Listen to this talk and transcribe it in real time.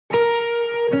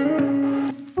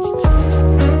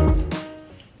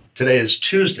Today is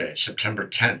Tuesday, September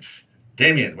 10th.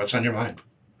 Damien, what's on your mind? I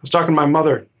was talking to my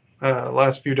mother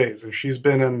last few days, and she's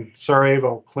been in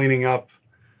Sarajevo cleaning up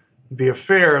the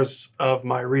affairs of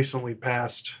my recently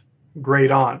passed great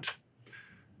aunt,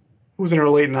 who was in her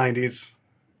late 90s.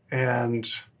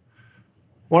 And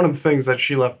one of the things that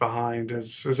she left behind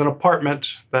is an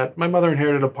apartment that my mother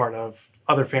inherited a part of,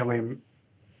 other family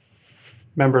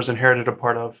members inherited a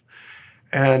part of,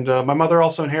 and my mother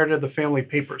also inherited the family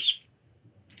papers.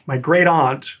 My great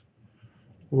aunt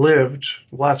lived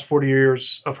the last 40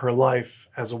 years of her life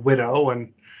as a widow,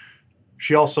 and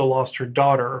she also lost her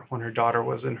daughter when her daughter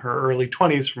was in her early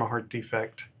 20s from a heart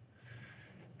defect.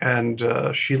 And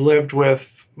she lived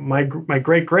with my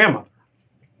great-grandmother,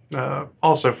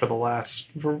 also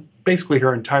for basically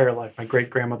her entire life. My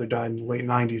great-grandmother died in the late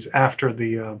 90s after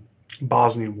the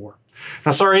Bosnian War.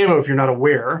 Now, Sarajevo, if you're not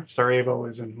aware, Sarajevo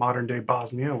is in modern-day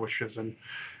Bosnia, which is in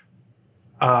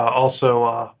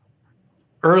also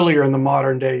earlier in the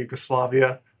modern-day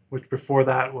Yugoslavia, which before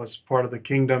that was part of the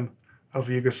Kingdom of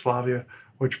Yugoslavia,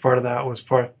 which before that was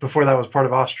part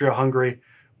of Austria-Hungary,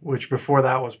 which before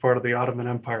that was part of the Ottoman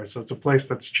Empire. So it's a place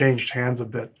that's changed hands a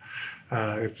bit.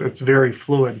 It's very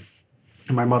fluid.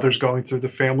 And my mother's going through the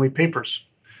family papers.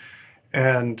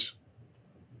 And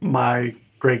my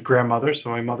great-grandmother, so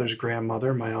my mother's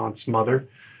grandmother, my aunt's mother,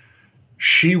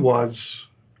 she was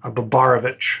a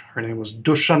Bobarevic. Her name was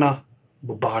Dushana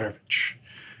Bobarevic.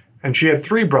 And she had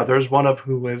three brothers, one of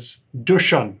who was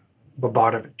Dusan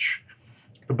Bobarevic.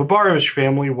 The Bobarevic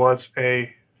family was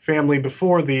a family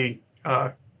before the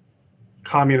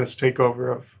communist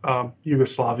takeover of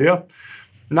Yugoslavia.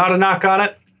 Not a knock on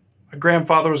it. My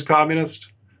grandfather was a communist.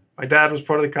 My dad was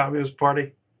part of the Communist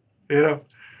Party.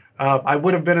 I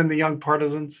would have been in the Young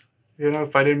Partisans,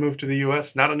 if I didn't move to the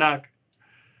U.S. Not a knock.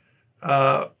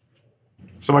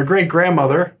 So my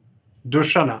great-grandmother,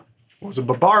 Dushana, was a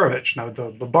Bobarevic. Now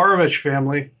the Bobarevic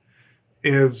family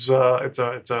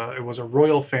it was a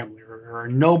royal family or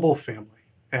a noble family,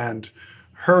 and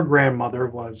her grandmother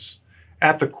was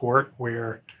at the court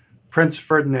where Prince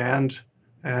Ferdinand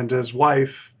and his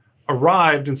wife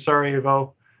arrived in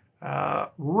Sarajevo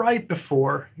right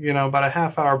before, about a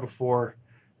half hour before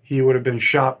he would have been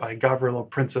shot by Gavrilo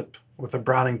Princip with a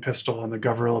Browning pistol on the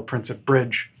Gavrilo Princip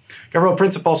Bridge. Gavrilo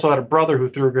Princip also had a brother who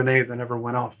threw a grenade that never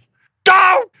went off.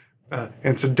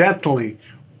 Incidentally,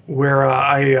 where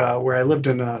I lived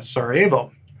in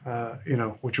Sarajevo,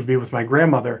 which would be with my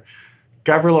grandmother,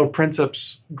 Gavrilo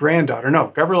Princip's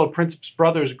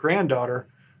brother's granddaughter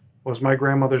was my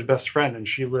grandmother's best friend, and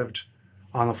she lived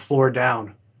on the floor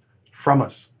down from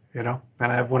us, And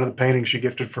I have one of the paintings she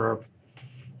gifted for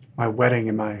my wedding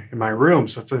in my room.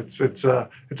 So it's a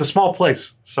small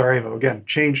place, Sarajevo. Again,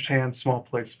 changed hands, small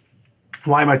place.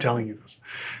 Why am I telling you this?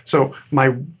 So my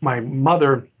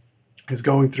mother is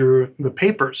going through the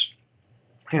papers,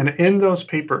 and in those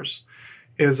papers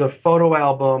is a photo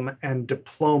album and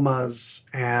diplomas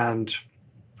and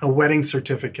a wedding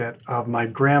certificate of my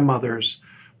grandmother's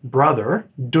brother,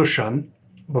 Dusan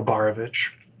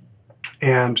Bobarevic,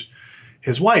 and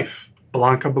his wife,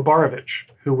 Blanka Bobarevic,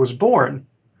 who was born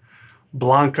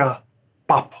Blanka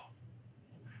Papo,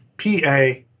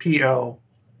 P-A-P-O.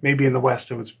 Maybe in the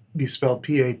West it would be spelled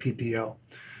P-A-P-P-O.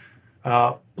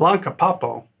 Blanka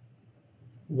Papo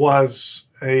was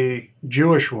a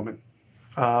Jewish woman,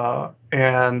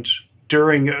 and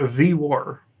during the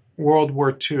war, World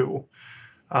War II,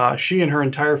 she and her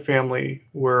entire family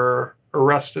were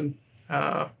arrested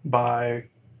by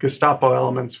Gestapo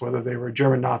elements, whether they were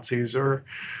German Nazis or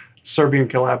Serbian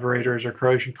collaborators or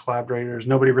Croatian collaborators.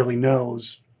 Nobody really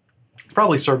knows.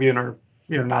 Probably Serbian or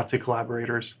Nazi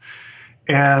collaborators.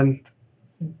 And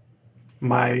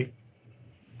my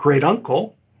great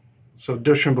uncle, so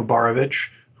Dusan Bobarevic,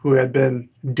 who had been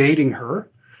dating her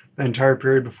the entire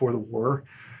period before the war,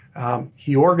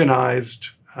 he organized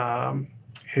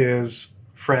his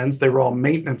friends. They were all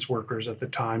maintenance workers at the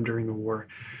time during the war,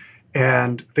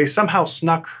 and they somehow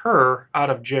snuck her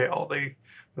out of jail.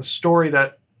 The story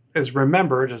that is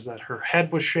remembered is that her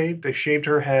head was shaved. They shaved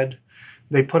her head.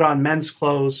 They put on men's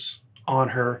clothes on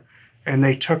her, and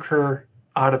they took her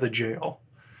out of the jail.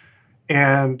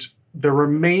 And the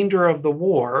remainder of the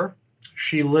war,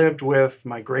 she lived with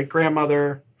my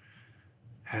great-grandmother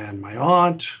and my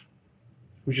aunt,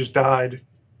 who just died,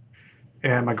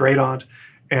 and my great-aunt,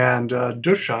 and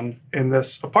Dusan in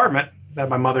this apartment that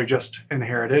my mother just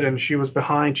inherited. And she was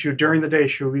during the day,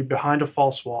 she would be behind a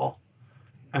false wall.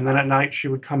 And then at night, she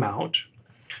would come out.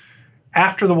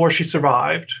 After the war, she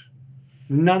survived.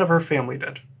 None of her family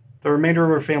did. The remainder of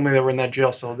her family that were in that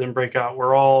jail cell didn't break out.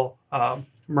 Were all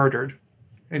murdered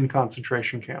in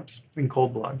concentration camps in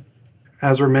cold blood,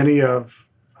 as were many of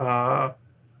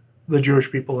the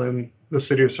Jewish people in the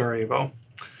city of Sarajevo.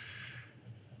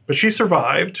 But she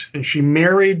survived, and she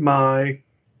married my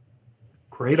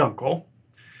great uncle.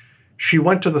 She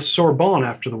went to the Sorbonne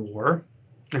after the war,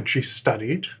 and she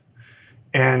studied,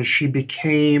 and she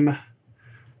became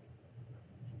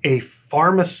a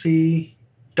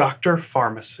doctor of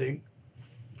pharmacy.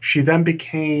 She then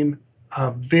became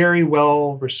a very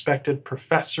well-respected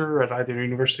professor at either the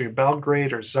University of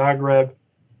Belgrade or Zagreb,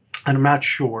 and I'm not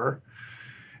sure.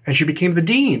 And she became the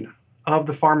dean of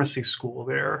the pharmacy school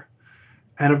there.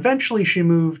 And eventually she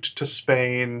moved to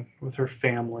Spain with her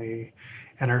family,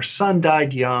 and her son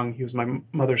died young. He was my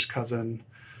mother's cousin,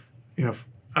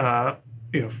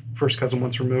 first cousin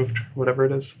once removed, whatever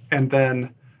it is.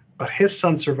 But his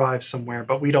son survived somewhere,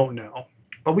 but we don't know.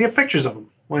 But we have pictures of him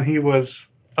when he was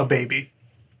a baby.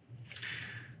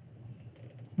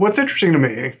 What's interesting to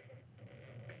me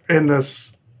in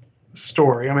this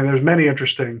story, I mean, there's many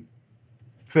interesting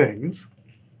things,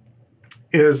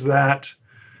 is that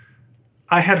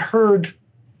I had heard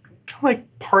kind of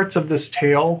like parts of this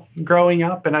tale growing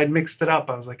up, and I'd mixed it up.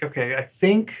 I was like, okay, I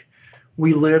think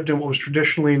we lived in what was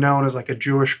traditionally known as like a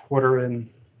Jewish quarter in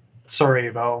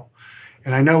Sarajevo.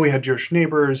 And I know we had Jewish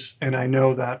neighbors, and I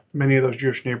know that many of those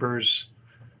Jewish neighbors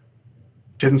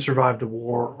didn't survive the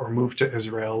war or moved to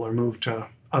Israel or moved to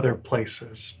other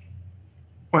places.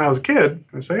 When I was a kid,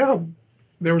 I say, oh,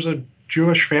 there was a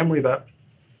Jewish family that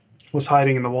was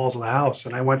hiding in the walls of the house.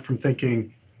 And I went from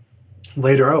thinking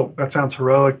later, oh, that sounds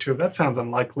heroic, to that sounds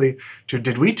unlikely, to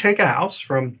did we take a house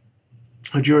from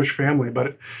a Jewish family?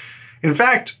 But in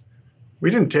fact, we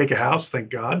didn't take a house, thank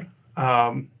God.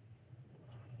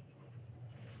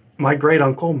 My great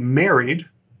uncle married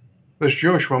this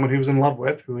Jewish woman he was in love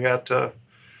with, who he had to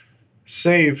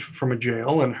save from a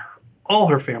jail, and all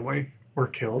her family were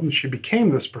killed, and she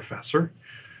became this professor.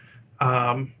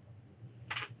 And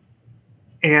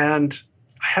I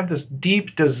have this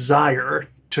deep desire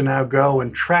to now go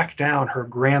and track down her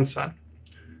grandson,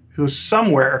 who's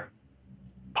somewhere,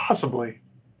 possibly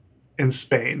in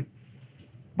Spain.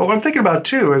 But what I'm thinking about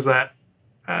too is that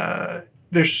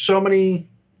there's so many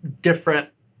different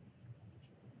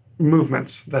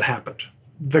movements that happened.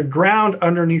 The ground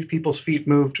underneath people's feet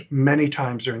moved many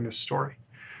times during this story.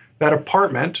 That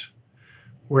apartment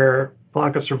where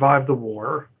Blanka survived the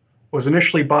war was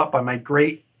initially bought by my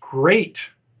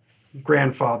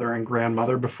great-great-grandfather and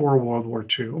grandmother before World War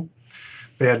II.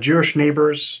 They had Jewish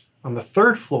neighbors on the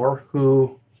third floor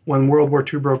who, when World War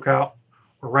II broke out,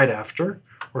 or right after,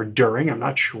 or during, I'm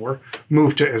not sure,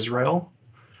 moved to Israel,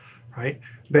 right?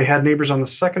 They had neighbors on the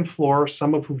second floor,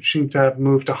 some of whom seemed to have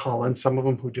moved to Holland, some of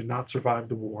them who did not survive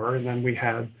the war. And then we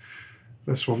had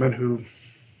this woman who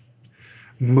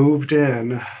moved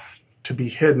in to be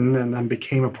hidden and then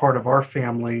became a part of our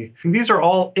family. And these are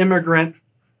all immigrant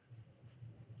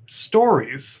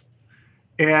stories.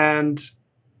 And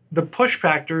the push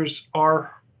factors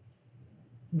are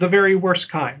the very worst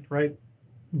kind, right?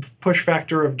 Push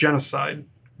factor of genocide,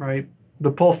 right?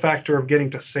 The pull factor of getting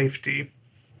to safety.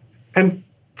 And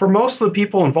for most of the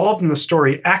people involved in the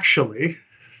story, actually,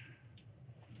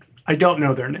 I don't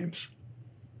know their names.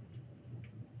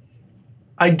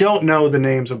 I don't know the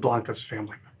names of Blanka's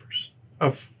family members,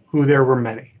 of who there were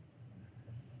many.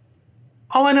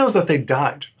 All I know is that they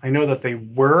died. I know that they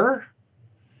were,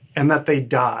 and that they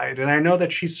died. And I know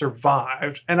that she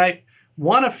survived. And I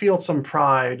want to feel some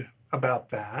pride about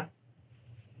that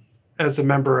as a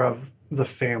member of the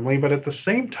family. But at the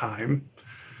same time,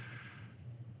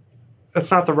 that's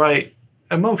not the right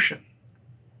emotion,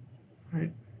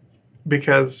 right?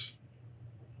 Because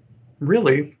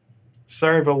really,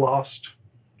 Sarajevo lost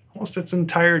almost its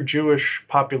entire Jewish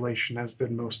population, as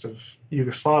did most of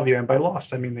Yugoslavia. And by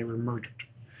lost, I mean they were murdered.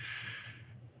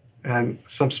 And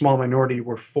some small minority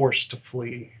were forced to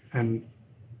flee and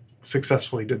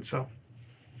successfully did so.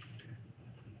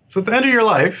 So at the end of your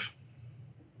life,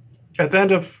 at the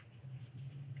end of,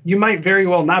 you might very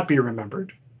well not be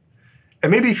remembered. And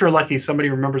maybe if you're lucky, somebody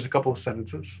remembers a couple of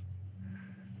sentences.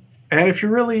 And if you're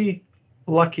really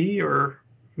lucky or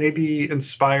maybe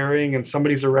inspiring and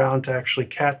somebody's around to actually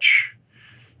catch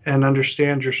and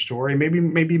understand your story,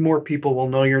 maybe more people will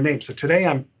know your name. So today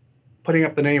I'm putting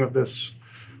up the name of this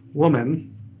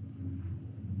woman,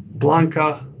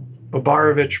 Blanka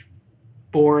Bobarevic,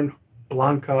 born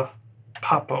Blanka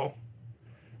Papo,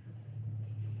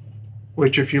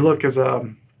 which if you look is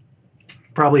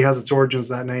probably has its origins,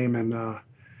 that name, and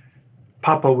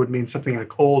Papo would mean something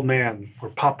like old man, where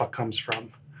Papa comes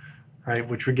from, right?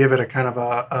 Which would give it a kind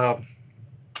of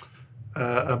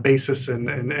a basis and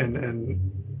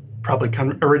probably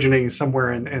originating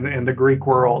somewhere in the Greek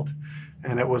world.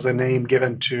 And it was a name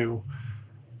given to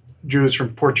Jews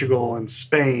from Portugal and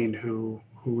Spain who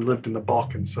lived in the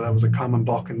Balkans. So that was a common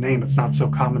Balkan name. It's not so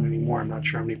common anymore. I'm not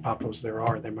sure how many Papos there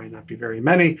are. There might not be very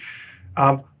many.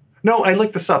 No, I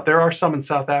looked this up. There are some in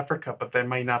South Africa, but they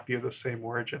might not be of the same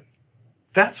origin.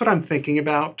 That's what I'm thinking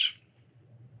about,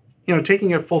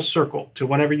 taking it full circle to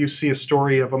whenever you see a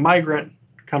story of a migrant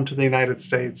come to the United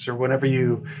States, or whenever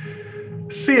you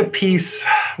see a piece,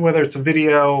 whether it's a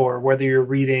video or whether you're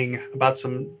reading about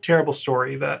some terrible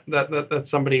story that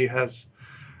somebody has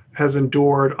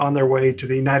endured on their way to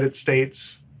the United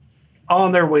States,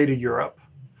 on their way to Europe.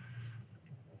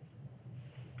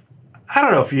 I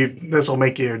don't know if this will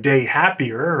make your day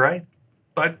happier, right?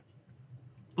 But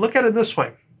look at it this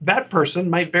way. That person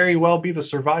might very well be the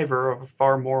survivor of a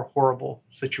far more horrible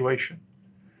situation.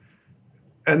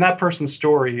 And that person's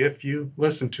story, if you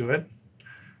listen to it,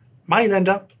 might end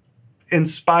up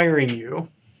inspiring you.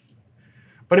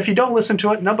 But if you don't listen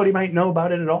to it, nobody might know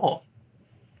about it at all.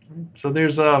 So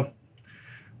there's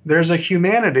a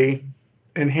humanity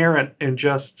inherent in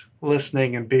just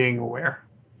listening and being aware.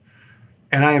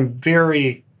 And I am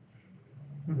very,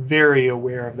 very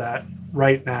aware of that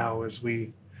right now as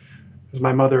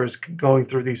my mother is going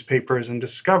through these papers and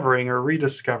discovering or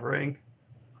rediscovering,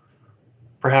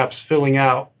 perhaps filling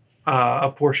out a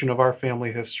portion of our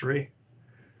family history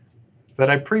that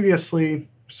I previously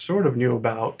sort of knew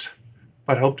about,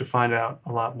 but hope to find out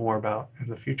a lot more about in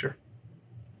the future.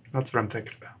 That's what I'm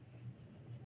thinking about.